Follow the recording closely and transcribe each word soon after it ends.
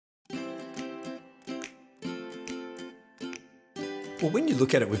Well, when you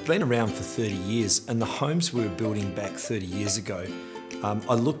look at it, we've been around for 30 years, and the homes we were building back 30 years ago,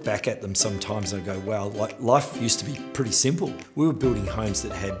 I look back at them sometimes and I go, wow, life used to be pretty simple. We were building homes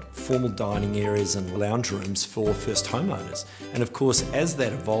that had formal dining areas and lounge rooms for first homeowners. And of course, as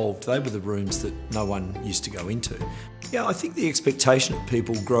that evolved, they were the rooms that no one used to go into. Yeah, I think the expectation of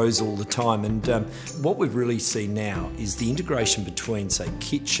people grows all the time, and what we really see now is the integration between, say,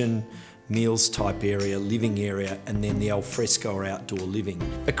 kitchen, meals type area, living area, and then the al fresco or outdoor living.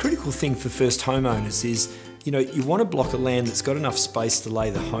 A critical thing for first homeowners is, you want a block of land that's got enough space to lay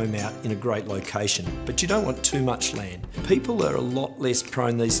the home out in a great location, but you don't want too much land. People are a lot less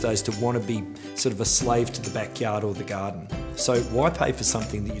prone these days to want to be sort of a slave to the backyard or the garden. So why pay for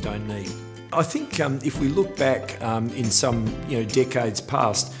something that you don't need? I think if we look back in some decades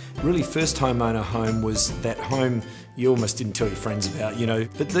past, really first homeowner home was that home you almost didn't tell your friends about,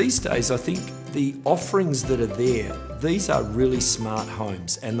 But these days I think the offerings that are there, these are really smart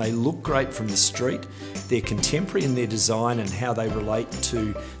homes, and they look great from the street. They're contemporary in their design and how they relate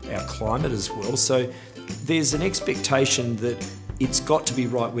to our climate as well. So there's an expectation that it's got to be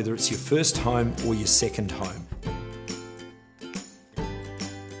right whether it's your first home or your second home.